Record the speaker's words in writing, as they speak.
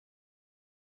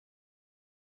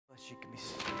You can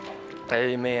be...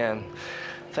 Amen.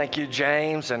 Thank you,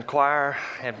 James and choir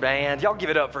and band. Y'all give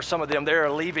it up for some of them. They're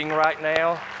leaving right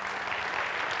now.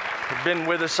 They've been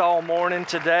with us all morning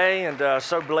today, and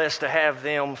so blessed to have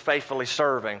them faithfully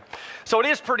serving. So it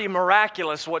is pretty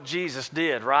miraculous what Jesus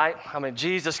did, right? I mean,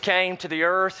 Jesus came to the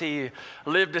earth. He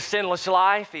lived a sinless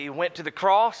life. He went to the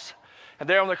cross. And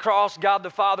there on the cross, God the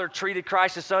Father treated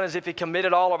Christ the Son as if he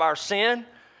committed all of our sin.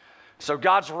 So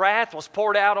God's wrath was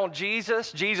poured out on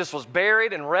Jesus. Jesus was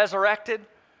buried and resurrected.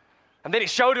 And then he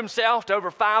showed himself to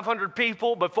over 500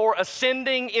 people before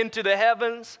ascending into the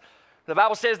heavens. The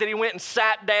Bible says that he went and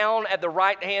sat down at the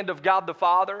right hand of God the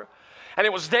Father. And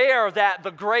it was there that the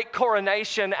great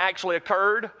coronation actually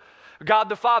occurred. God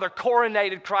the Father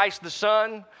coronated Christ the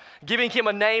Son, giving him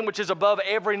a name which is above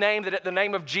every name, that at the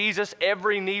name of Jesus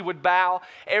every knee would bow,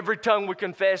 every tongue would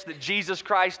confess that Jesus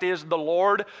Christ is the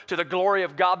Lord, to the glory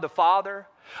of God the Father.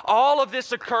 All of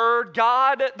this occurred.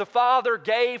 God the Father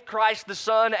gave Christ the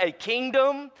Son a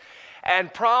kingdom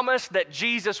and promised that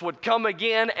Jesus would come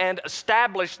again and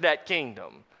establish that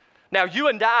kingdom. Now, you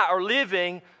and I are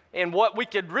living in what we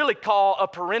could really call a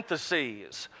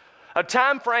parenthesis, a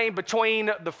time frame between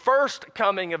the first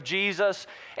coming of Jesus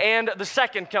and the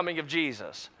second coming of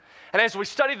Jesus. And as we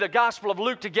study the Gospel of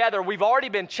Luke together, we've already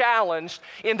been challenged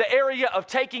in the area of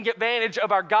taking advantage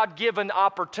of our God-given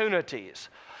opportunities.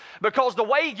 Because the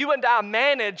way you and I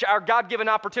manage our God-given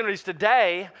opportunities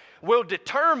today will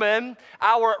determine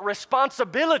our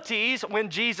responsibilities when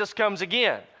Jesus comes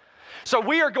again. So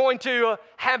we are going to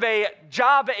have a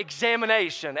job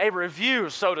examination, a review,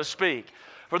 so to speak.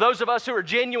 For those of us who are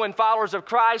genuine followers of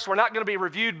Christ, we're not going to be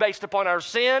reviewed based upon our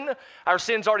sin. Our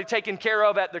sin's already taken care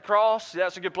of at the cross.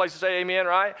 That's a good place to say amen,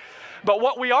 right? But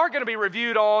what we are going to be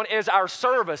reviewed on is our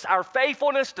service, our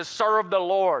faithfulness to serve the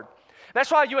Lord. That's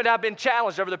why you and I have been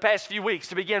challenged over the past few weeks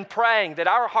to begin praying that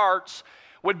our hearts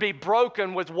would be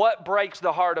broken with what breaks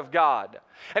the heart of God.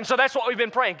 And so that's what we've been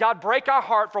praying. God, break our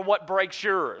heart for what breaks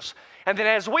yours. And then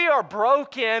as we are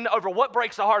broken over what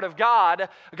breaks the heart of God,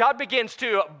 God begins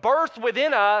to birth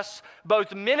within us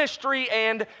both ministry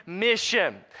and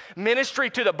mission. Ministry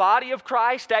to the body of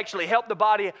Christ to actually help the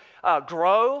body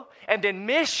grow, and then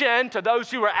mission to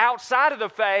those who are outside of the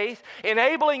faith,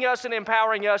 enabling us and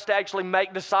empowering us to actually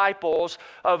make disciples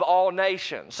of all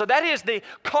nations. So that is the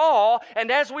call,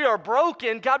 and as we are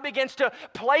broken, God begins to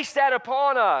place that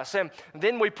upon us. And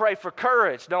then we pray for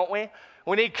courage, don't we?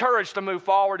 We need courage to move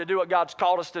forward to do what God's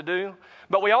called us to do.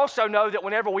 But we also know that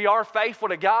whenever we are faithful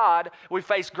to God, we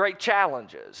face great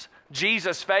challenges.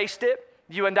 Jesus faced it.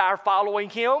 You and I are following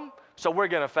him, so we're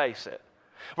going to face it.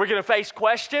 We're going to face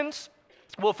questions.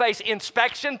 We'll face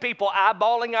inspection, people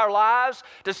eyeballing our lives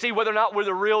to see whether or not we're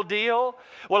the real deal.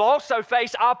 We'll also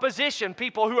face opposition,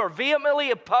 people who are vehemently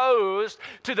opposed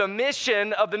to the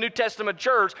mission of the New Testament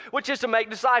church, which is to make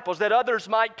disciples, that others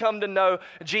might come to know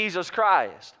Jesus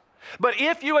Christ. But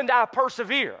if you and I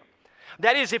persevere,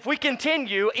 that is, if we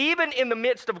continue, even in the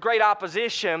midst of great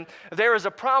opposition, there is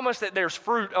a promise that there's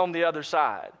fruit on the other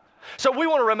side. So we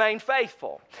want to remain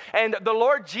faithful. And the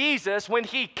Lord Jesus, when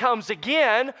he comes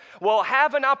again, will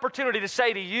have an opportunity to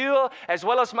say to you, as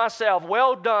well as myself,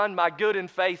 well done, my good and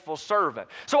faithful servant.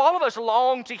 So all of us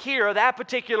long to hear that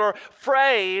particular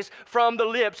phrase from the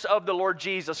lips of the Lord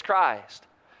Jesus Christ.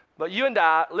 But you and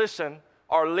I, listen,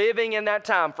 are living in that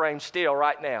time frame still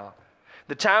right now.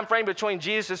 The time frame between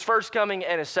Jesus' first coming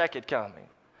and his second coming.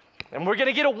 And we're going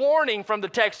to get a warning from the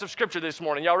text of Scripture this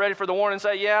morning. Y'all ready for the warning?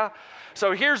 Say yeah.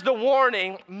 So here's the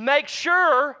warning. Make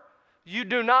sure you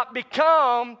do not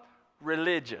become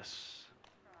religious.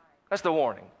 That's the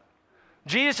warning.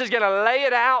 Jesus is going to lay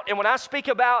it out. And when I speak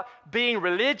about being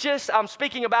religious, I'm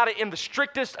speaking about it in the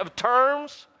strictest of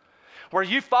terms, where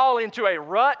you fall into a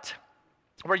rut,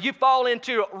 where you fall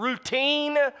into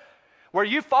routine, where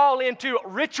you fall into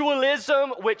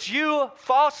ritualism, which you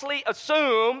falsely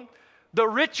assume the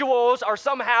rituals are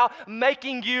somehow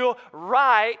making you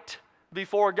right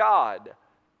before God.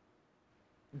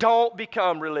 Don't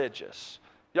become religious.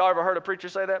 Y'all ever heard a preacher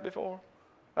say that before?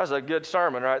 That's a good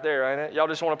sermon right there, ain't it? Y'all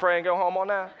just want to pray and go home on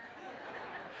that?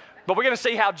 But we're going to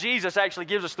see how Jesus actually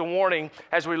gives us the warning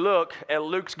as we look at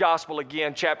Luke's Gospel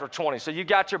again, chapter 20. So you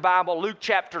got your Bible, Luke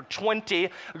chapter 20.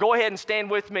 Go ahead and stand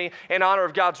with me in honor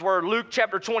of God's Word. Luke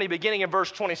chapter 20, beginning in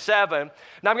verse 27.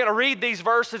 Now I'm going to read these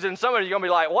verses, and some of you are going to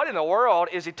be like, what in the world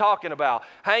is he talking about?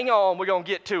 Hang on, we're going to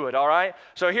get to it, all right?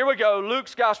 So here we go,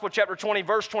 Luke's Gospel, chapter 20,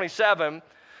 verse 27.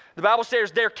 The Bible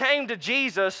says, there came to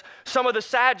Jesus some of the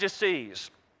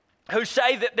Sadducees, who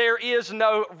say that there is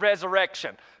no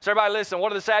resurrection. So everybody listen, what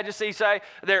do the Sadducees say?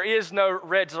 There is no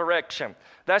resurrection.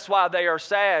 That's why they are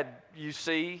sad, you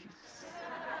see.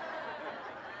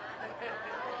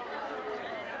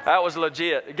 That was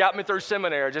legit. It got me through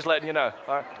seminary, just letting you know.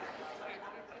 All right.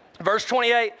 Verse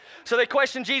 28, so they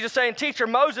questioned Jesus saying, Teacher,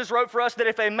 Moses wrote for us that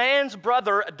if a man's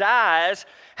brother dies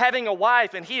having a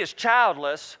wife and he is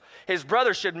childless, his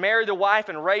brother should marry the wife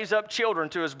and raise up children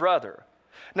to his brother.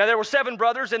 Now there were 7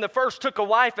 brothers, and the first took a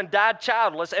wife and died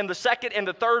childless, and the second and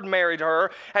the third married her,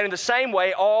 and in the same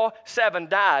way all 7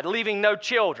 died, leaving no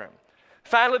children.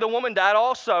 Finally the woman died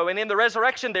also, and in the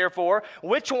resurrection therefore,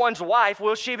 which one's wife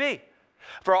will she be?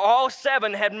 For all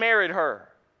 7 had married her.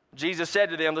 Jesus said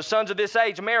to them, the sons of this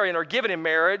age marry and are given in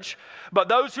marriage, but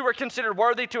those who are considered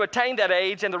worthy to attain that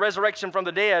age and the resurrection from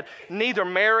the dead neither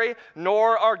marry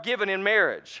nor are given in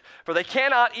marriage. For they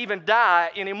cannot even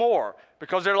die anymore,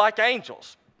 because they're like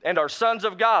angels and are sons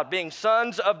of God, being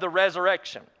sons of the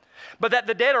resurrection. But that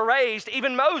the dead are raised,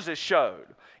 even Moses showed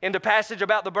in the passage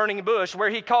about the burning bush, where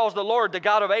he calls the Lord the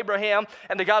God of Abraham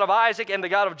and the God of Isaac and the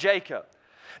God of Jacob.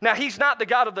 Now, he's not the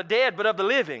God of the dead, but of the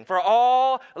living, for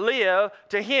all live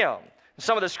to him.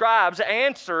 Some of the scribes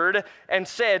answered and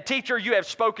said, Teacher, you have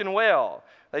spoken well.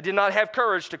 They did not have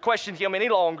courage to question him any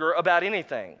longer about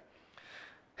anything.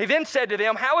 He then said to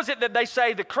them, How is it that they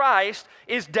say the Christ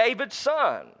is David's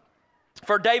son?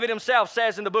 For David himself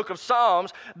says in the book of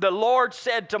Psalms, The Lord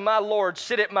said to my Lord,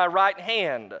 Sit at my right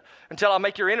hand until I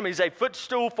make your enemies a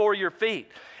footstool for your feet.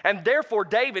 And therefore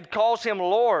David calls him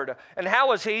Lord. And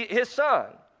how is he his son?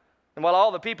 And while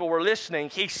all the people were listening,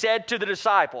 he said to the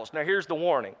disciples, now here's the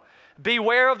warning,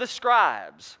 beware of the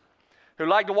scribes who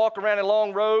like to walk around in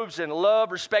long robes and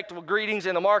love respectable greetings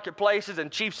in the marketplaces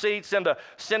and chief seats in the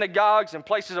synagogues and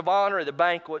places of honor at the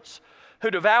banquets,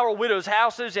 who devour widows'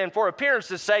 houses and for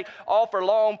appearance's sake offer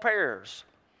long prayers.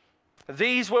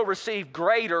 These will receive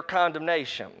greater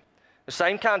condemnation. The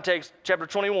same context, chapter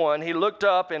 21, he looked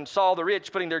up and saw the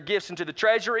rich putting their gifts into the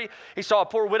treasury. He saw a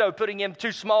poor widow putting in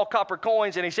 2 small copper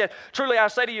coins, and he said, Truly I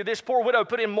say to you, this poor widow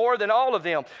put in more than all of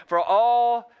them, for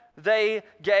all they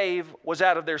gave was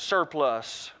out of their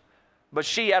surplus. But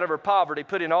she, out of her poverty,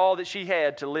 put in all that she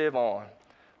had to live on.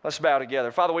 Let's bow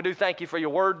together. Father, we do thank you for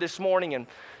your word this morning and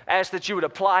ask that you would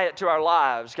apply it to our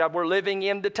lives. God, we're living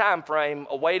in the time frame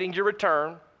awaiting your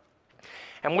return.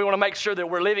 And we want to make sure that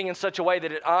we're living in such a way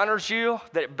that it honors you,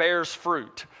 that it bears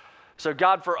fruit. So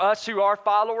God, for us who are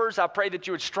followers, I pray that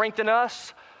you would strengthen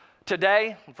us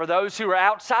today. For those who are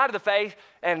outside of the faith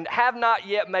and have not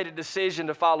yet made a decision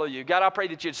to follow you, God, I pray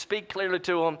that you'd speak clearly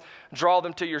to them, draw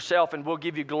them to yourself, and we'll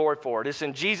give you glory for it. It's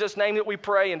in Jesus' name that we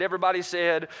pray, and everybody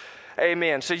said,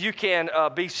 amen. So you can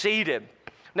be seated.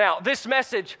 Now, this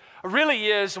message really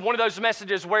is one of those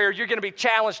messages where you're going to be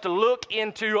challenged to look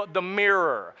into the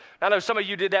mirror. I know some of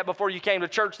you did that before you came to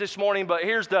church this morning, but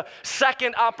here's the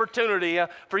second opportunity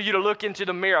for you to look into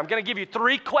the mirror. I'm going to give you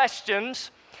 3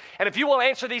 questions, and if you will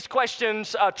answer these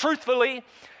questions truthfully,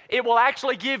 it will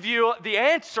actually give you the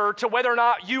answer to whether or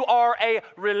not you are a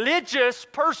religious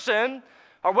person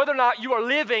or whether or not you are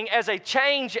living as a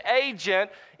change agent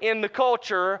in the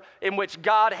culture in which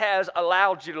God has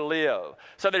allowed you to live.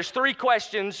 So there's 3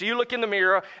 questions. You look in the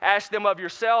mirror, ask them of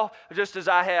yourself, just as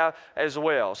I have as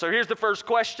well. So here's the first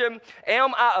question.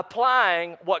 Am I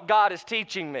applying what God is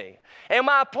teaching me? Am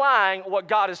I applying what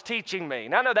God is teaching me?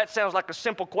 Now, I know that sounds like a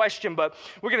simple question, but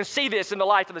we're going to see this in the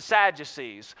life of the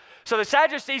Sadducees. So the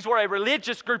Sadducees were a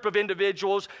religious group of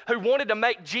individuals who wanted to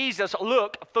make Jesus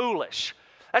look foolish.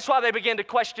 That's why they began to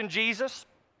question Jesus.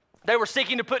 They were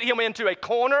seeking to put him into a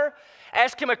corner,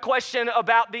 ask him a question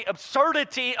about the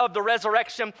absurdity of the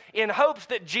resurrection in hopes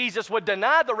that Jesus would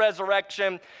deny the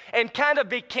resurrection and kind of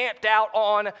be camped out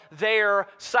on their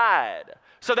side.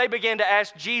 So they began to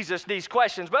ask Jesus these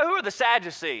questions. But who are the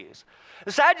Sadducees?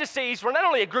 The Sadducees were not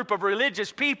only a group of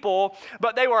religious people,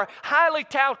 but they were highly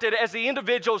touted as the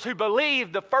individuals who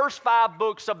believed the first 5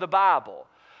 books of the Bible: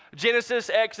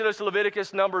 Genesis, Exodus,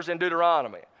 Leviticus, Numbers, and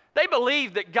Deuteronomy. They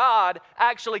believed that God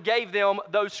actually gave them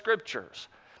those scriptures.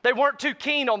 They weren't too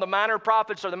keen on the minor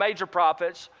prophets or the major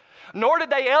prophets, nor did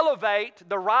they elevate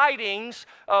the writings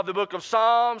of the book of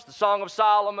Psalms, the Song of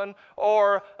Solomon,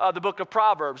 or the book of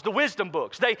Proverbs, the wisdom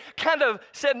books. They kind of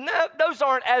said, no, those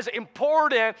aren't as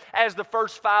important as the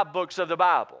first 5 books of the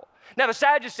Bible. Now, the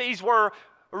Sadducees were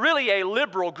really a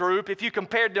liberal group if you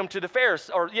compared them to the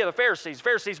Pharisees.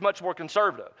 Pharisees much more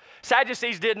conservative.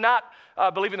 Sadducees did not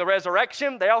believe in the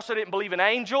resurrection. They also didn't believe in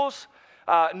angels,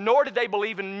 nor did they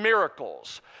believe in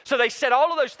miracles. So they set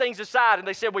all of those things aside and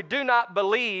they said, we do not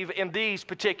believe in these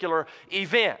particular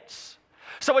events.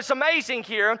 So it's amazing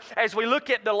here as we look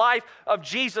at the life of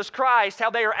Jesus Christ, how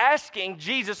they are asking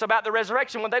Jesus about the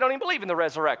resurrection when they don't even believe in the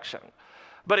resurrection.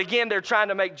 But again, they're trying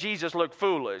to make Jesus look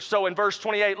foolish. So in verse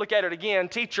 28, look at it again.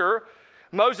 Teacher,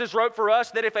 Moses wrote for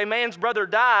us that if a man's brother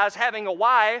dies having a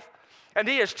wife and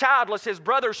he is childless, his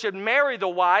brother should marry the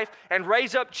wife and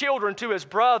raise up children to his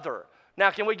brother. Now,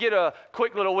 can we get a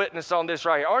quick little witness on this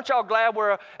right here? Aren't y'all glad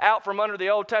we're out from under the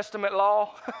Old Testament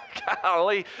law?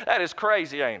 Golly, that is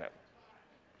crazy, ain't it?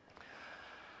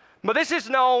 But this is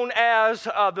known as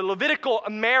the Levitical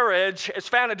marriage. It's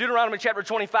found in Deuteronomy chapter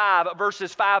 25,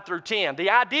 verses 5 through 10. The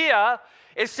idea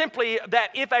is simply that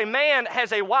if a man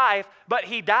has a wife, but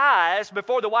he dies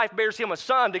before the wife bears him a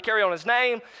son to carry on his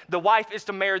name, the wife is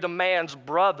to marry the man's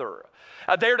brother.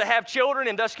 They're to have children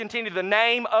and thus continue the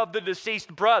name of the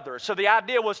deceased brother. So the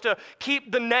idea was to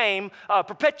keep the name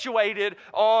perpetuated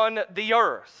on the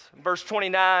earth. Verse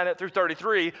 29 through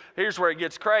 33, here's where it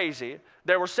gets crazy.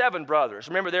 There were 7 brothers.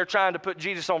 Remember, they're trying to put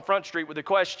Jesus on Front Street with the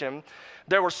question.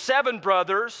 There were 7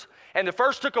 brothers, and the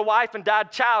first took a wife and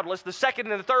died childless. The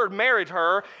second and the third married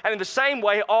her, and in the same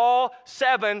way, all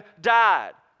 7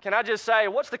 died. Can I just say,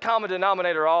 what's the common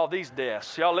denominator of all these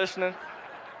deaths? Y'all listening?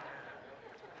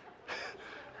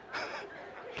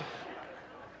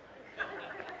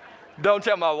 Don't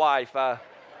tell my wife I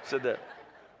said that.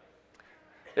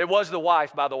 It was the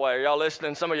wife, by the way. Are y'all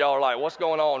listening? Some of y'all are like, what's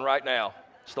going on right now?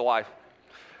 It's the wife.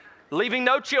 Leaving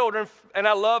no children, and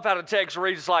I love how the text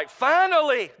reads. It's like,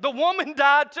 finally, the woman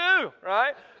died too,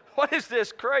 right? What is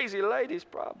this crazy lady's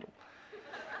problem?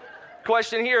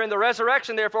 Question here, in the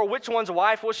resurrection, therefore, which one's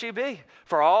wife will she be?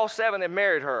 For all 7 have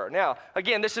married her. Now,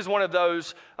 again, this is one of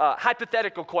those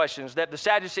hypothetical questions that the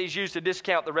Sadducees use to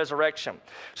discount the resurrection.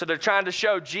 So they're trying to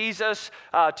show Jesus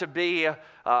to be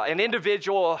an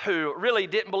individual who really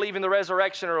didn't believe in the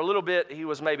resurrection, or a little bit, he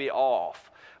was maybe off.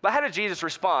 But how did Jesus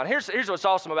respond? Here's what's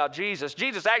awesome about Jesus.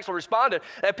 Jesus actually responded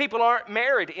that people aren't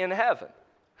married in heaven.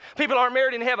 People aren't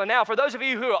married in heaven. Now, for those of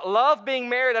you who love being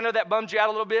married, I know that bums you out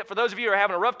a little bit. For those of you who are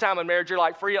having a rough time in marriage, you're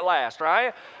like free at last,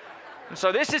 right? And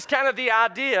so this is kind of the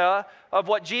idea of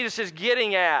what Jesus is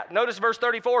getting at. Notice verse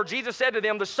 34, Jesus said to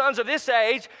them, the sons of this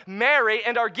age marry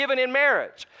and are given in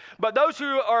marriage. But those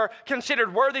who are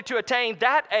considered worthy to attain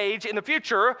that age in the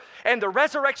future and the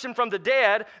resurrection from the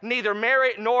dead neither marry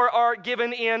nor are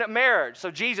given in marriage.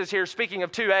 So Jesus here is speaking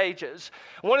of 2 ages.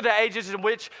 One of the ages in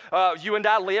which you and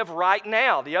I live right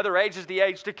now. The other age is the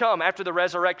age to come after the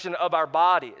resurrection of our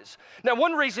bodies. Now,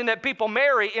 one reason that people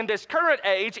marry in this current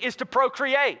age is to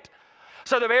procreate.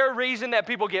 So the very reason that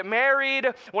people get married,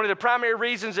 one of the primary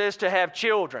reasons is to have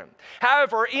children.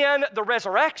 However, in the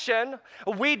resurrection,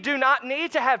 we do not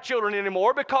need to have children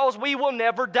anymore because we will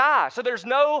never die. So there's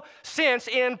no sense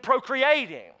in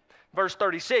procreating. Verse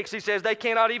 36, he says they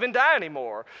cannot even die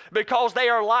anymore because they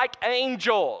are like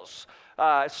angels.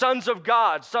 Sons of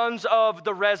God, sons of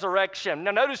the resurrection. Now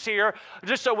notice here,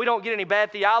 just so we don't get any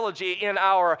bad theology in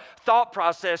our thought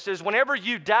processes, whenever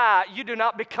you die, you do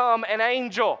not become an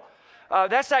angel.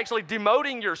 That's actually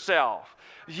demoting yourself.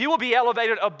 You will be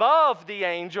elevated above the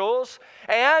angels,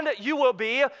 and you will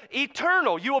be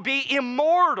eternal. You will be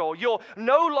immortal. You'll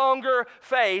no longer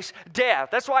face death.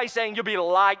 That's why he's saying you'll be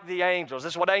like the angels.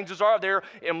 That's what angels are. They're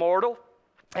immortal,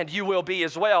 and you will be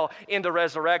as well in the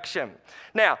resurrection.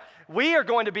 Now, we are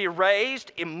going to be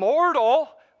raised immortal,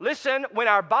 listen, when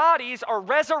our bodies are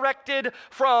resurrected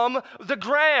from the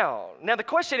ground. Now, the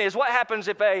question is, what happens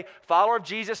if a follower of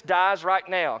Jesus dies right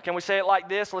now? Can we say it like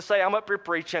this? Let's say I'm up here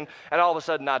preaching, and all of a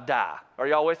sudden I die. Are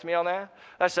y'all with me on that?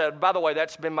 By the way,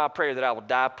 that's been my prayer, that I will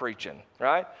die preaching,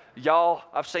 right? Y'all,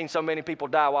 I've seen so many people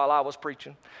die while I was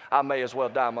preaching, I may as well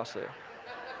die myself.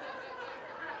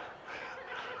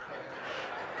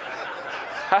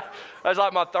 That's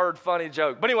like my 3rd funny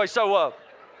joke. But anyway, so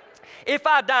if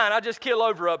I die and I just kill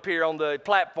over up here on the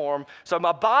platform, so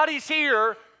my body's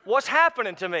here, what's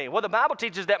happening to me? Well, the Bible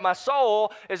teaches that my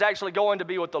soul is actually going to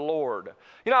be with the Lord.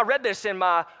 You know, I read this in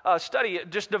my study,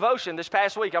 just devotion this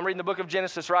past week. I'm reading the book of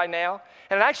Genesis right now.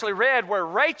 And I actually read where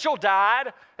Rachel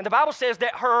died, and the Bible says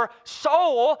that her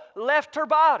soul left her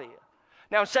body.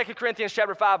 Now, in 2 Corinthians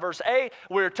chapter 5, verse 8,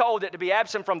 we're told that to be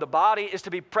absent from the body is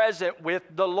to be present with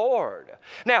the Lord.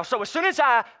 Now, so as soon as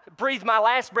I breathe my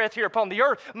last breath here upon the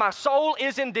earth, my soul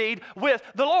is indeed with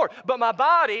the Lord. But my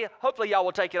body, hopefully y'all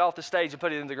will take it off the stage and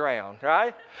put it in the ground,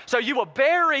 right? So you will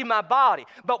bury my body.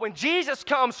 But when Jesus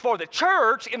comes for the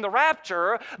church in the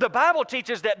rapture, the Bible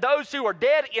teaches that those who are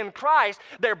dead in Christ,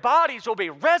 their bodies will be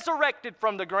resurrected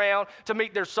from the ground to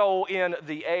meet their soul in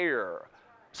the air.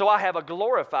 So I have a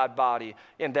glorified body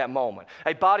in that moment,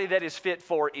 a body that is fit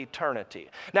for eternity.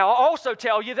 Now, I'll also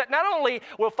tell you that not only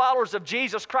will followers of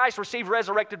Jesus Christ receive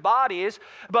resurrected bodies,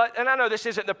 but, and I know this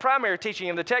isn't the primary teaching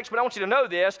in the text, but I want you to know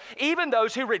this, even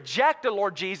those who reject the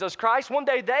Lord Jesus Christ, one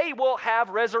day they will have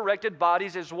resurrected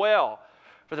bodies as well.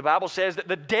 For the Bible says that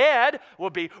the dead will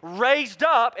be raised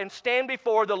up and stand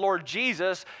before the Lord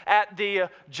Jesus at the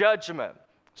judgment.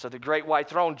 So the great white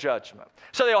throne judgment.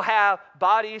 So they'll have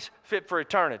bodies fit for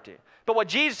eternity. But what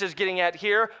Jesus is getting at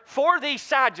here for these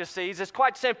Sadducees is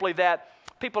quite simply that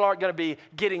people aren't going to be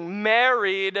getting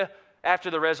married after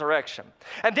the resurrection.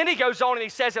 And then he goes on and he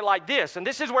says it like this, and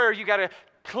this is where you got to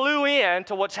clue in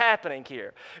to what's happening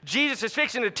here. Jesus is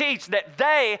fixing to teach that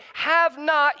they have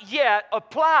not yet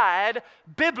applied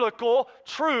biblical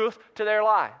truth to their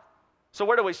life. So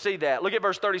where do we see that? Look at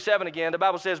verse 37 again. The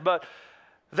Bible says, but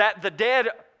that the dead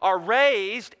are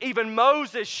raised, even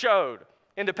Moses showed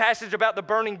in the passage about the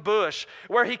burning bush,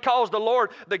 where he calls the Lord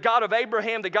the God of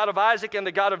Abraham, the God of Isaac, and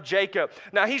the God of Jacob.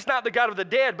 Now, he's not the God of the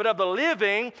dead, but of the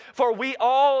living, for we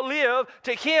all live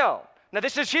to him. Now,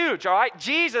 this is huge, all right?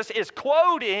 Jesus is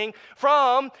quoting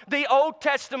from the Old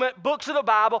Testament books of the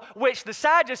Bible, which the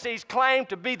Sadducees claim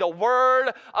to be the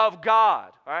Word of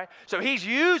God, all right? So he's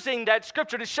using that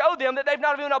Scripture to show them that they've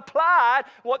not even applied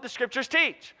what the Scriptures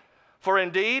teach. For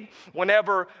indeed,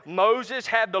 whenever Moses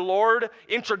had the Lord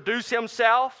introduce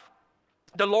himself,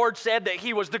 the Lord said that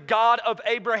he was the God of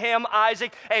Abraham,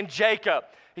 Isaac, and Jacob.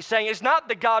 He's saying it's not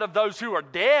the God of those who are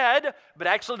dead, but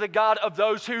actually the God of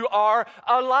those who are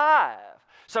alive.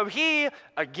 So he,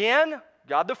 again,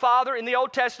 God the Father in the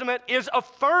Old Testament, is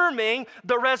affirming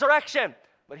the resurrection.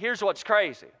 But here's what's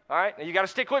crazy, all right? Now you got to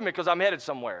stick with me because I'm headed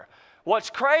somewhere. What's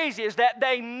crazy is that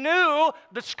they knew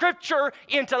the Scripture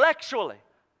intellectually,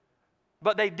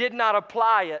 but they did not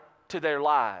apply it to their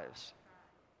lives.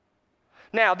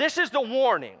 Now, this is the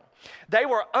warning. They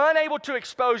were unable to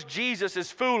expose Jesus as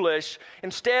foolish.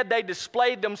 Instead, they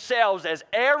displayed themselves as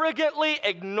arrogantly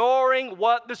ignoring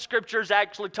what the Scriptures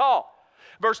actually taught.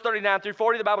 Verse 39 through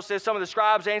 40, the Bible says, some of the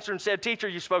scribes answered and said, Teacher,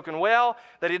 you've spoken well.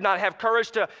 They did not have courage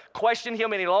to question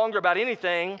him any longer about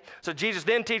anything. So Jesus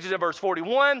then teaches in verse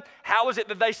 41, how is it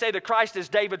that they say that Christ is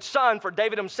David's son? For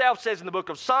David himself says in the book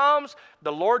of Psalms,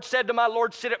 the Lord said to my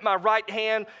Lord, sit at my right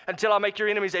hand until I make your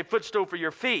enemies a footstool for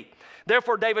your feet.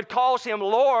 Therefore, David calls him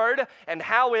Lord, and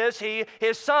how is he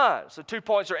his son? So 2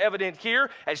 points are evident here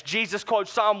as Jesus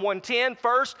quotes Psalm 110.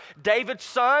 First, David's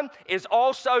son is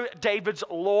also David's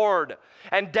Lord.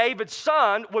 And David's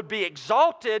son would be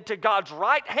exalted to God's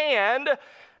right hand.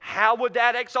 How would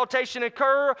that exaltation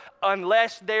occur?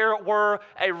 Unless there were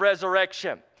a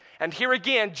resurrection. And here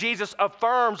again, Jesus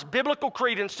affirms biblical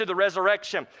credence to the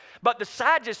resurrection. But the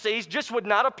Sadducees just would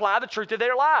not apply the truth to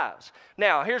their lives.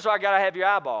 Now, here's where I got to have your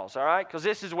eyeballs, all right? Because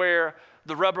this is where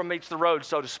the rubber meets the road,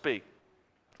 so to speak.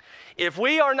 If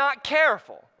we are not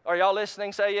careful, are y'all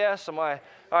listening? Say yes. Somebody.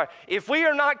 All right. If we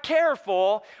are not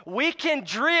careful, we can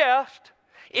drift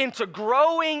into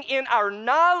growing in our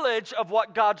knowledge of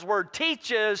what God's Word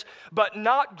teaches, but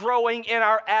not growing in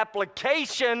our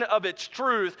application of its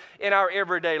truth in our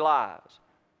everyday lives.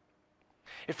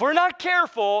 If we're not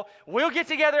careful, we'll get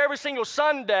together every single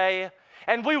Sunday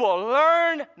and we will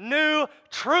learn new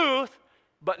truth,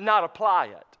 but not apply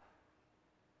it.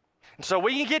 And so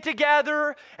we can get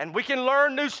together and we can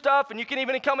learn new stuff, and you can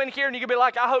even come in here and you can be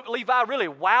like, I hope Levi really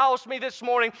wows me this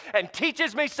morning and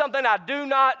teaches me something I do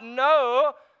not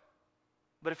know.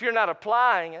 But if you're not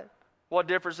applying it, what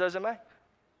difference does it make?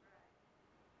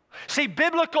 See,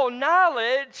 biblical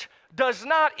knowledge does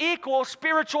not equal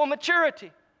spiritual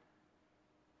maturity.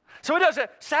 So it doesn't.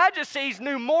 Sadducees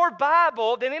knew more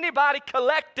Bible than anybody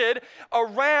collected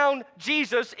around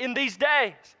Jesus in these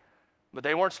days. But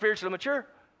they weren't spiritually mature.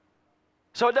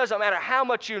 So it doesn't matter how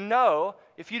much you know,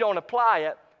 if you don't apply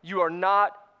it, you are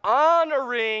not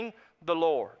honoring the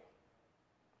Lord.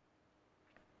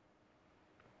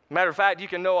 Matter of fact, you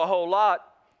can know a whole lot,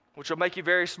 which will make you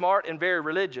very smart and very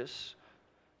religious.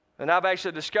 And I've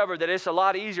actually discovered that it's a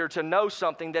lot easier to know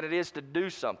something than it is to do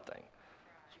something.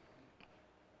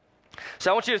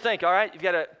 So I want you to think, all right? You've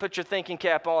got to put your thinking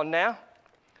cap on now.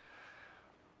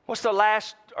 What's the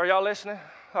last, are y'all listening?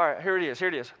 All right, here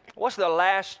it is. What's the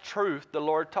last truth the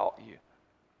Lord taught you?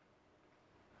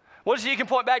 What is it you can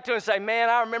point back to and say, man,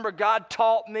 I remember God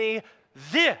taught me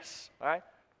this, all right?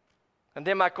 And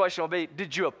then my question will be,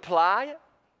 did you apply it?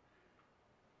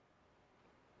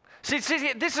 See,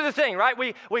 this is the thing, right?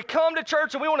 We come to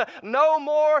church and we want to know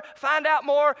more, find out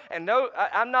more, and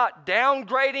I'm not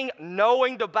downgrading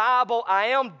knowing the Bible. I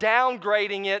am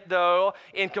downgrading it, though,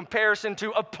 in comparison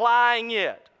to applying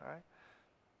it.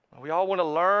 Right? We all want to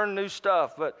learn new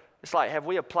stuff, but it's like, have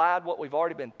we applied what we've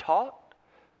already been taught?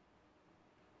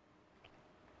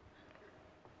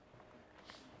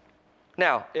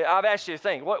 Now, I've asked you to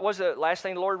think, what was the last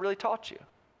thing the Lord really taught you?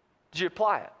 Did you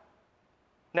apply it?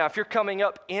 Now, if you're coming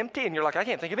up empty and you're like, I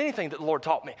can't think of anything that the Lord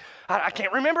taught me. I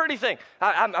can't remember anything.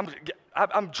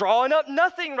 I'm drawing up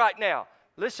nothing right now.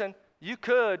 Listen, you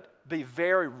could be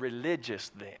very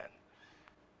religious then.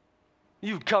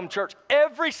 You come to church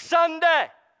every Sunday.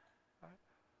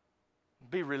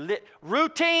 Be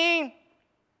routine,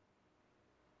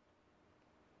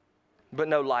 but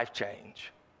no life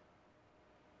change.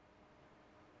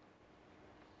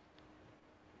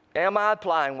 Am I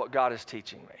applying what God is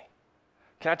teaching me?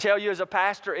 Can I tell you as a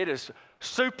pastor, it is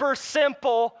super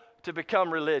simple to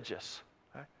become religious.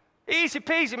 Easy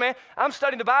peasy, man. I'm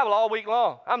studying the Bible all week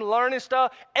long. I'm learning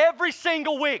stuff every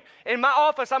single week. In my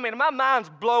office, my mind's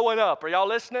blowing up. Are y'all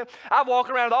listening? I walk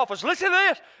around the office. Listen to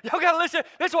this. Y'all got to listen.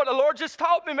 This is what the Lord just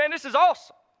taught me, man. This is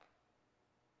awesome.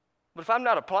 But if I'm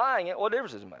not applying it, what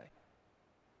difference does it make?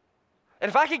 And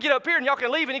if I could get up here and y'all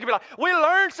can leave and you can be like, we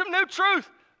learned some new truth,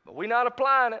 but we're not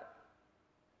applying it,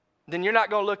 then you're not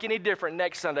going to look any different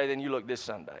next Sunday than you look this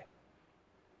Sunday.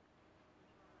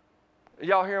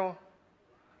 Y'all hear me?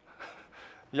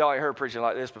 Y'all ain't heard preaching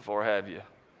like this before, have you?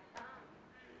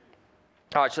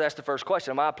 All right, so that's the first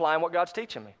question. Am I applying what God's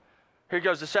teaching me? Here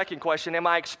goes the second question. Am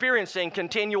I experiencing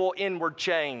continual inward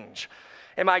change?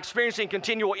 Am I experiencing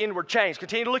continual inward change?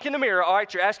 Continue to look in the mirror. All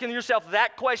right, you're asking yourself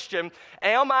that question.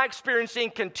 Am I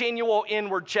experiencing continual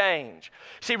inward change?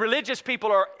 See, religious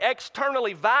people are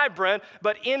externally vibrant,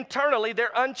 but internally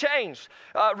they're unchanged.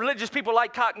 Religious people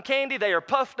like cotton candy. They are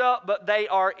puffed up, but they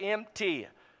are empty.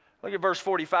 Look at verse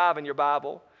 45 in your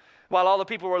Bible. While all the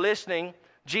people were listening,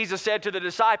 Jesus said to the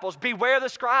disciples, beware the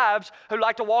scribes who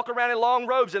like to walk around in long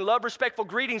robes and love respectful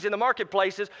greetings in the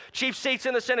marketplaces, chief seats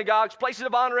in the synagogues, places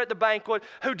of honor at the banquet,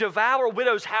 who devour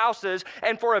widows' houses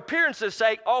and for appearance's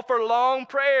sake offer long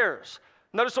prayers.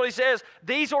 Notice what he says,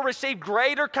 these will receive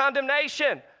greater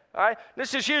condemnation. All right,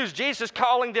 this is huge. Jesus is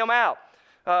calling them out.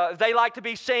 They like to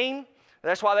be seen.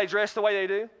 That's why they dress the way they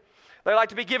do. They like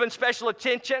to be given special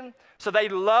attention. So they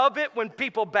love it when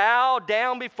people bow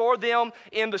down before them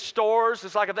in the stores.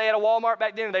 It's like if they had a Walmart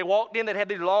back then and they walked in, they'd have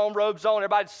these long robes on.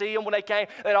 Everybody'd see them when they came.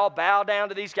 They'd all bow down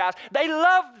to these guys. They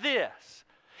loved this.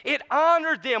 It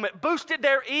honored them. It boosted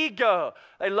their ego.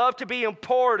 They love to be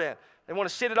important. They want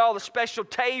to sit at all the special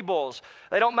tables.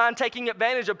 They don't mind taking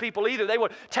advantage of people either. They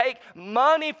would take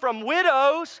money from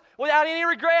widows without any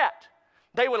regret.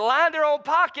 They would line their own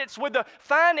pockets with the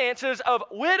finances of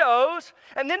widows,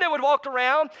 and then they would walk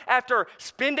around after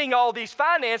spending all these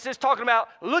finances talking about,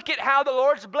 look at how the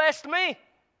Lord's blessed me.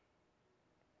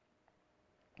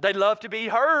 They love to be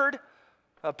heard.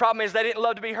 The problem is they didn't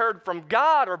love to be heard from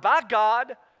God or by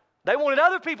God. They wanted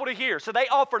other people to hear, so they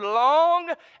offered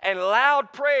long and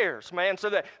loud prayers, man, so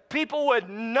that people would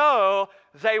know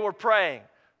they were praying.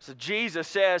 So Jesus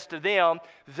says to them,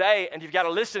 and you've got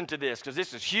to listen to this because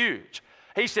this is huge.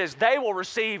 He says they will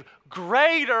receive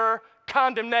greater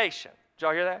condemnation. Did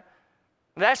y'all hear that?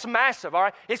 That's massive, all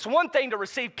right? It's one thing to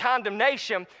receive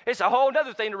condemnation. It's a whole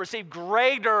other thing to receive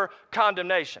greater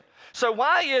condemnation. So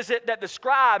why is it that the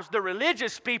scribes, the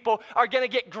religious people, are going to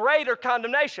get greater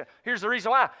condemnation? Here's the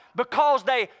reason why. Because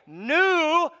they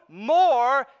knew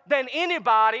more than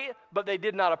anybody, but they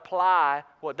did not apply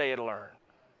what they had learned.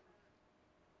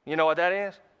 You know what that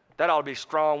is? That ought to be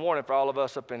strong warning for all of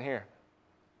us up in here.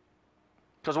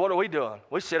 Because what are we doing?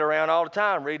 We sit around all the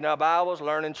time reading our Bibles,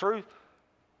 learning truth.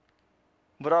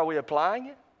 But are we applying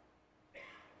it?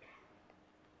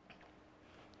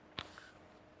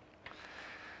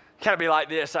 Kind of be like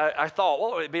this. I thought,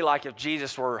 what would it be like if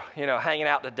Jesus were, hanging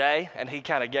out today and he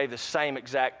kind of gave the same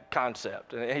exact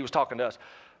concept and he was talking to us?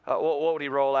 What would he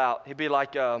roll out? He'd be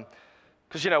like, because,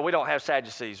 we don't have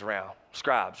Sadducees around,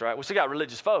 scribes, right? We still got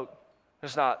religious folk.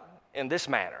 It's not in this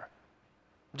manner.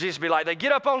 Jesus would be like, they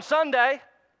get up on Sunday.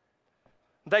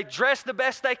 They dress the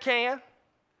best they can.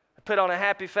 They put on a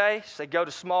happy face. They go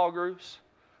to small groups.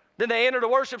 Then they enter the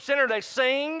worship center. They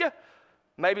sing,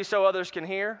 maybe so others can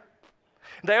hear.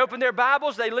 They open their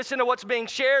Bibles. They listen to what's being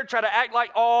shared, try to act like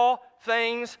all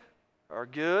things are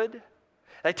good.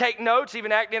 They take notes,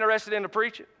 even act interested in the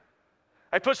preaching.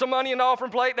 They put some money in the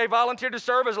offering plate. They volunteer to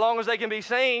serve as long as they can be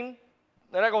seen.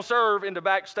 They're not going to serve in the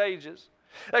back stages.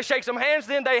 They shake some hands,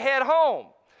 then they head home.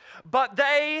 But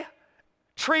they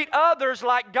treat others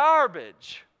like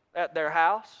garbage at their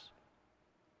house.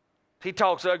 He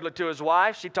talks ugly to his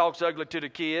wife. She talks ugly to the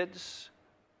kids.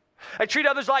 They treat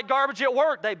others like garbage at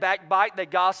work. They backbite. They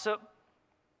gossip.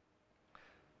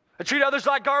 They treat others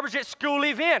like garbage at school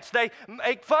events. They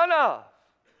make fun of.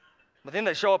 But then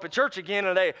they show up at church again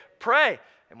and they pray.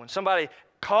 And when somebody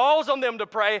calls on them to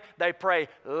pray, they pray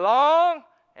long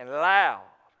and loud.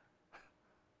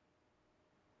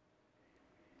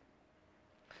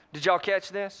 Did y'all catch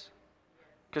this?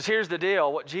 Because here's the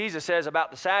deal. What Jesus says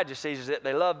about the Sadducees is that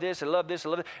they love this and love this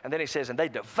and love this. And then he says, and they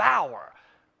devour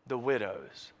the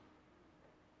widows.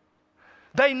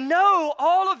 They know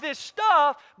all of this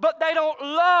stuff, but they don't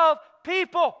love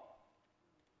people.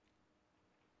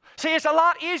 See, it's a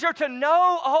lot easier to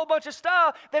know a whole bunch of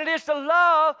stuff than it is to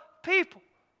love people.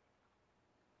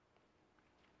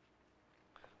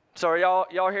 So are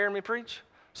y'all hearing me preach?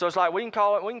 So it's like we can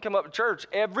come up to church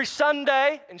every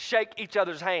Sunday and shake each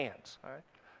other's hands, all right?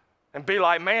 And be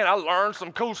like, man, I learned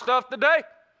some cool stuff today.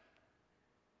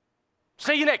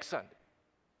 See you next Sunday.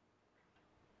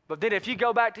 But then if you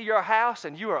go back to your house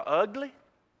and you are ugly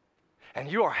and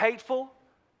you are hateful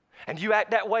and you act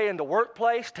that way in the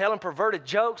workplace, telling perverted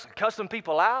jokes and cussing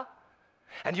people out,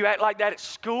 and you act like that at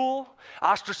school,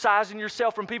 ostracizing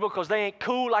yourself from people because they ain't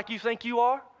cool like you think you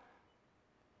are,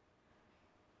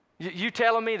 you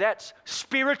telling me that's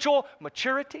spiritual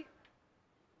maturity?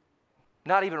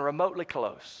 Not even remotely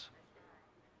close.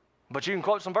 But you can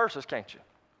quote some verses, can't you?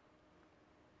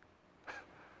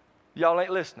 Y'all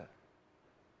ain't listening.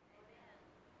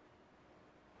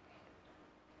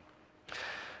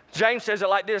 James says it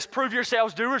like this: prove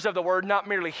yourselves doers of the word, not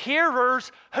merely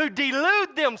hearers who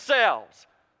delude themselves.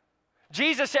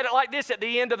 Jesus said it like this at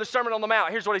the end of the Sermon on the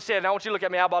Mount. Here's what he said, and I want you to look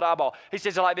at me eyeball to eyeball. He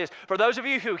says it like this: for those of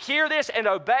you who hear this and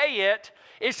obey it,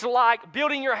 it's like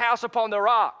building your house upon the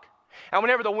rock. And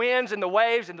whenever the winds and the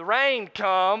waves and the rain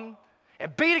come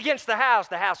and beat against the house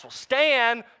will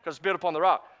stand because it's built upon the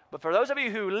rock. But for those of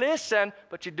you who listen,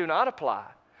 but you do not apply,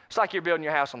 it's like you're building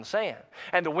your house on the sand.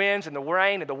 And the winds and the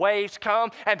rain and the waves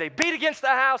come and they beat against the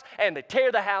house and they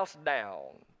tear the house down.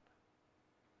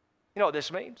 You know what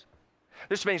this means?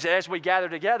 This means that as we gather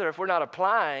together, if we're not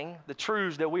applying the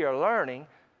truths that we are learning,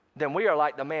 then we are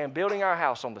like the man building our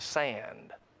house on the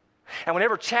sand. And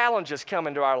whenever challenges come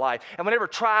into our life, and whenever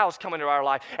trials come into our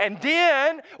life, and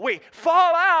then we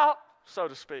fall out, so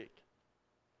to speak,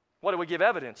 what do we give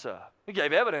evidence of? We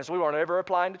gave evidence we weren't ever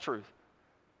applying the truth.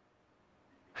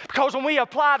 Because when we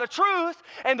apply the truth,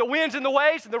 and the winds and the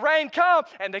waves and the rain come,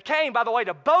 and they came, by the way,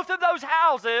 to both of those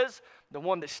houses, the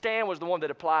one that stands was the one that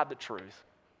applied the truth.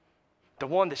 The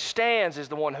one that stands is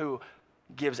the one who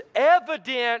gives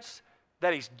evidence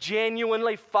that he's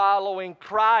genuinely following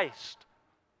Christ.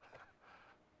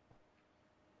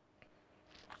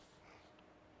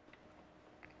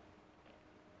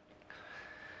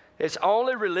 It's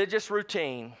only religious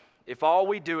routine if all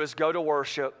we do is go to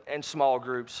worship and small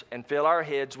groups and fill our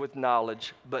heads with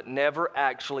knowledge, but never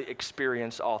actually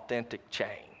experience authentic change.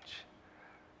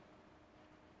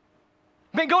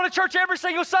 Been going to church every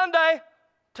single Sunday.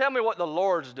 Tell me what the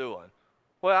Lord's doing.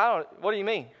 Well, what do you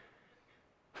mean?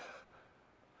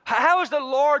 How is the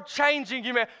Lord changing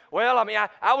you, man? Well,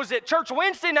 I was at church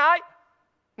Wednesday night.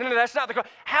 No, that's not the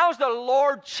question. How's the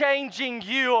Lord changing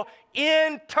you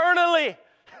internally?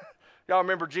 Y'all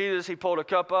remember Jesus, he pulled a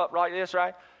cup up like this,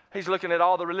 right? He's looking at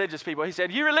all the religious people. He said,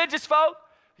 you religious folk,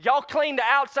 y'all clean the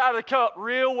outside of the cup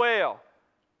real well,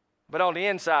 but on the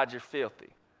inside, you're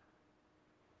filthy.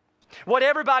 What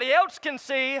everybody else can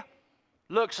see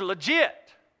looks legit,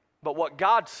 but what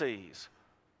God sees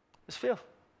is filth.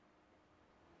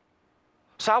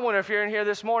 So I wonder if you're in here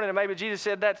this morning and maybe Jesus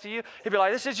said that to you. He'd be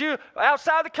like, this is you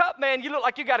outside the cup, man. You look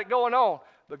like you got it going on,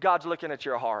 but God's looking at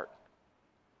your heart.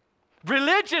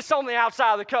 Religious on the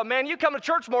outside of the cup, man. You come to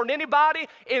church more than anybody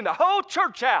in the whole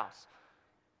church house.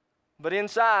 But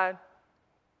inside,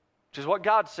 which is what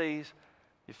God sees,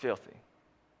 you're filthy.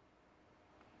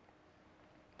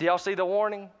 Do y'all see the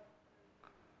warning?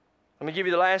 Let me give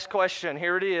you the last question.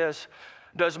 Here it is.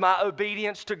 Does my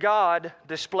obedience to God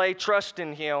display trust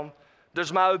in Him?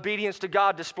 Does my obedience to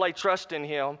God display trust in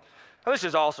Him? Well, this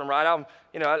is awesome, right?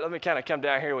 Let me kind of come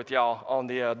down here with y'all on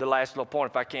the last little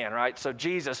point if I can, right? So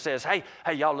Jesus says, hey,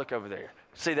 y'all look over there.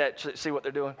 See that? See what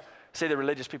they're doing? See the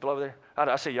religious people over there?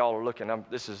 I see y'all are looking.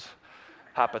 This is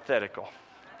hypothetical.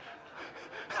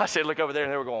 I said, look over there,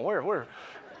 and they were going, where? We're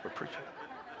preaching.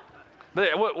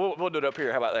 But we'll do it up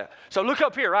here. How about that? So look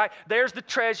up here, right? There's the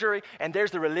treasury, and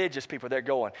there's the religious people. They're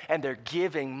going, and they're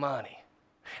giving money.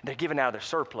 They're giving out of their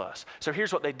surplus. So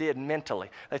here's what they did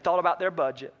mentally. They thought about their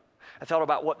budget. They thought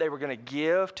about what they were going to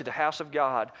give to the house of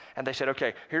God, and they said,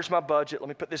 okay, here's my budget. Let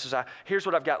me put this aside. Here's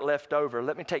what I've got left over.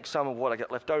 Let me take some of what I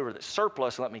got left over that's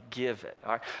surplus and let me give it.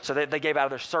 All right? So they gave out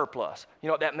of their surplus. You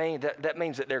know what that means? That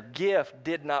means that their gift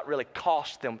did not really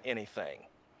cost them anything.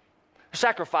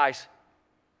 Sacrifice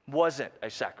wasn't a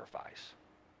sacrifice.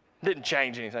 Didn't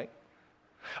change anything.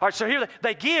 All right, so here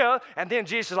they give, and then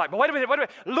Jesus is like, but wait a minute.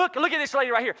 Look at this lady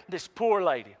right here. This poor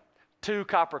lady. 2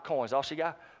 copper coins. All she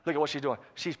got? Look at what she's doing.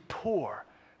 She's poor.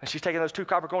 And she's taking those 2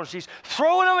 copper coins, she's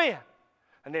throwing them in.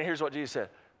 And then here's what Jesus said.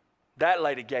 That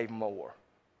lady gave more.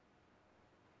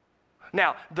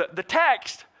 Now, the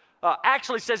text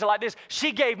actually says it like this.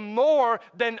 She gave more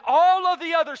than all of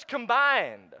the others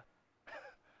combined.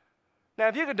 Now,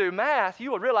 if you could do math,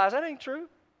 you would realize that ain't true.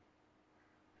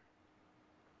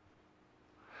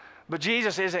 But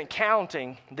Jesus isn't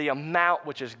counting the amount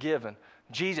which is given.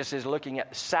 Jesus is looking at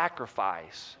the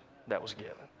sacrifice that was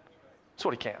given. That's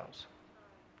what he counts.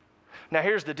 Now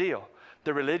here's the deal.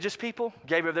 The religious people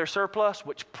gave of their surplus,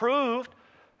 which proved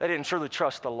they didn't truly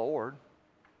trust the Lord,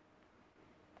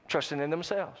 trusting in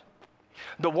themselves.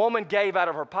 The woman gave out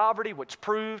of her poverty, which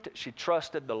proved she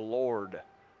trusted the Lord.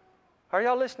 Are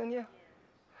y'all listening yet?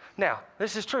 Now,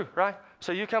 this is true, right?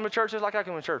 So you come to church just like I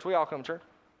come to church. We all come to church.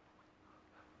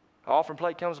 An offering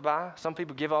plate comes by. Some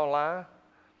people give online.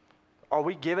 Are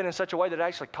we giving in such a way that it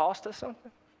actually costs us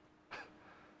something?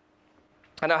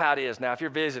 I know how it is now. If you're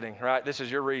visiting, right, this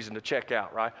is your reason to check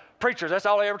out, right? Preachers, that's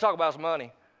all they ever talk about is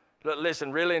money.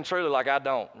 Listen, really and truly, like I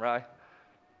don't, right?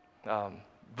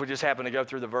 We just happened to go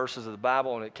through the verses of the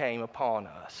Bible, and it came upon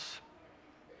us.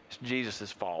 It's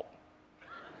Jesus' fault.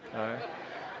 All right?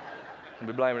 And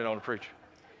we're blaming it on the preacher.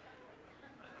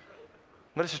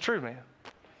 But this is true, man.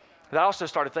 And I also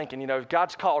started thinking,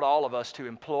 God's called all of us to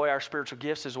employ our spiritual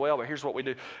gifts as well, but here's what we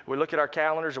do. We look at our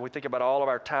calendars and we think about all of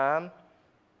our time.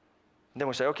 And then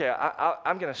we say, okay,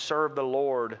 I'm going to serve the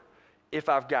Lord if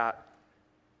I've got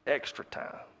extra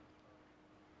time.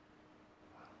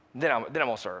 Then I'm going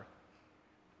to serve.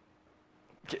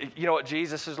 You know what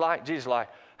Jesus is like? Jesus is like,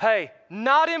 hey,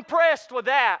 not impressed with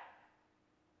that.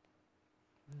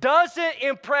 Doesn't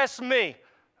impress me.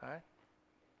 All right?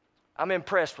 I'm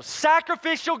impressed with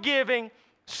sacrificial giving,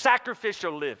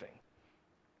 sacrificial living.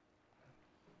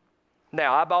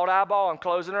 Now, eyeball, I'm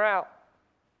closing her out.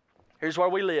 Here's where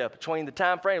we live, between the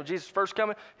time frame of Jesus' first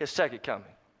coming, his second coming.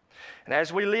 And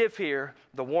as we live here,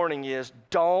 the warning is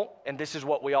don't, and this is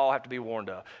what we all have to be warned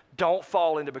of, don't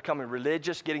fall into becoming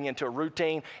religious, getting into a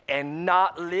routine, and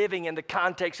not living in the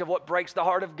context of what breaks the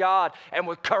heart of God, and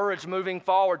with courage moving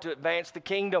forward to advance the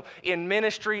kingdom in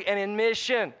ministry and in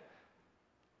mission.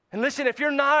 And listen, if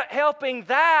you're not helping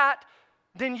that,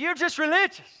 then you're just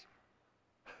religious.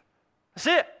 That's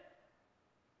it.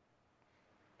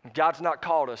 God's not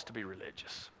called us to be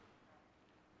religious.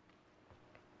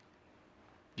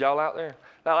 Y'all out there?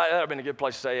 Now, that would have been a good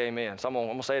place to say amen. So I'm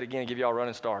going to say it again and give y'all a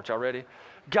running start. Y'all ready?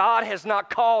 God has not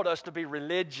called us to be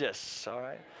religious, all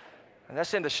right? And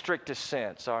that's in the strictest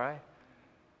sense, all right?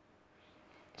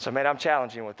 So, man, I'm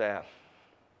challenging with that.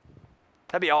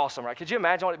 That'd be awesome, right? Could you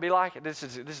imagine what it'd be like? This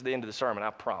is the end of the sermon,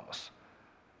 I promise.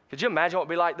 Could you imagine what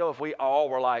it'd be like, though, if we all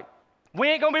were like, we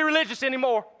ain't going to be religious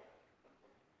anymore.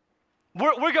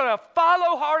 We're going to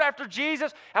follow hard after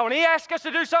Jesus, and when he asks us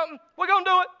to do something, we're going to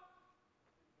do it.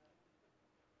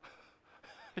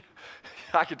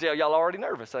 I can tell y'all already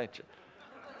nervous, ain't you?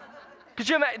 Could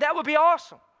you imagine? That would be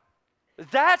awesome.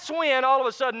 That's when all of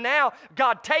a sudden now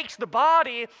God takes the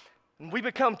body and we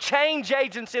become change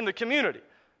agents in the community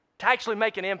to actually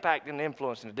make an impact and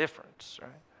influence and a difference,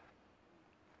 right?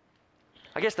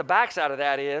 I guess the backside of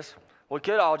that is we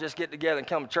could all just get together and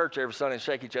come to church every Sunday and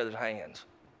shake each other's hands.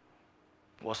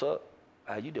 What's up?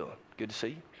 How you doing? Good to see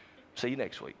you. See you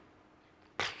next week.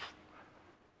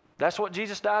 That's what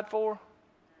Jesus died for?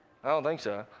 I don't think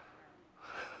so.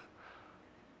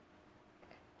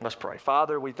 Let's pray.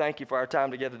 Father, we thank you for our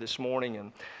time together this morning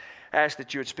and ask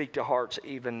that you would speak to hearts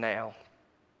even now.